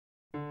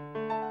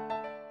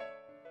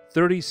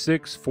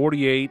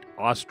3648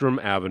 Ostrom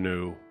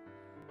Avenue,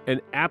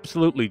 an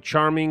absolutely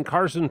charming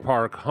Carson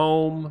Park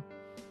home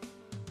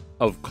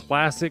of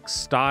classic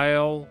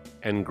style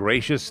and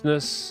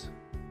graciousness,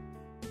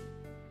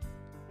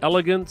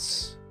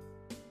 elegance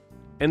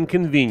and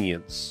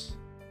convenience,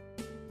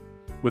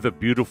 with a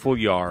beautiful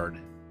yard.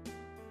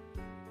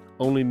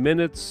 Only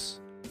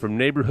minutes from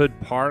neighborhood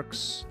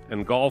parks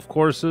and golf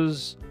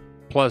courses,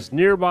 plus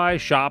nearby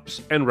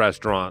shops and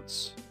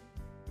restaurants.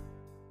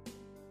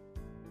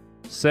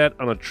 Set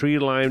on a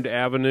tree-lined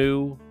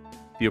avenue,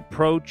 the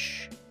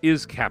approach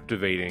is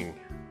captivating.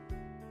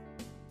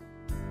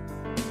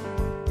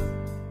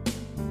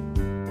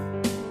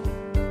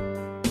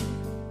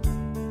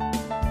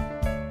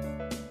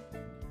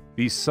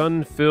 The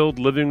sun-filled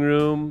living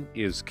room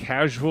is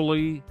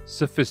casually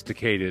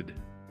sophisticated.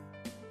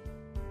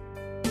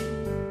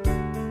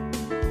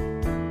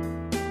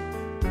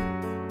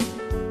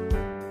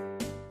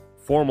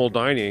 Formal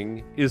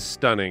dining is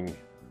stunning.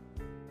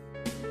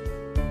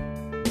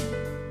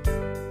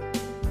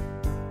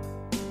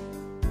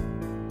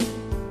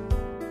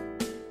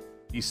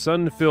 The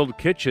sun-filled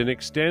kitchen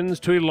extends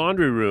to a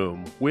laundry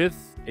room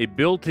with a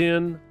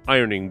built-in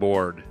ironing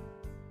board.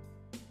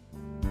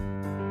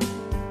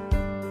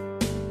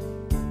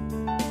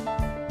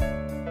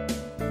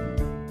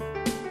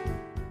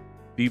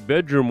 The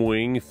bedroom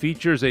wing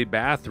features a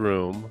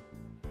bathroom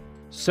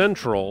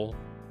central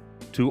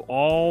to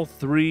all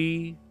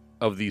three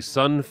of the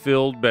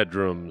sun-filled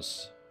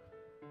bedrooms.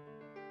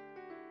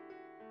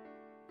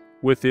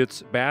 With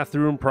its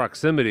bathroom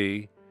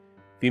proximity,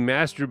 the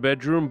master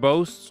bedroom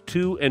boasts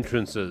two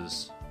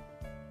entrances.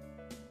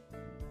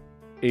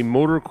 A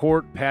motor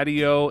court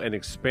patio and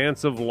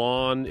expansive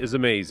lawn is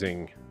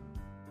amazing.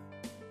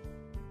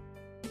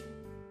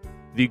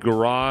 The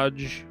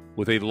garage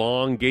with a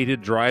long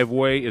gated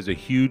driveway is a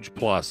huge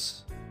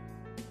plus.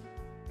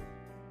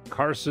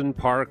 Carson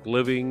Park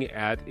living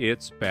at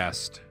its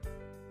best.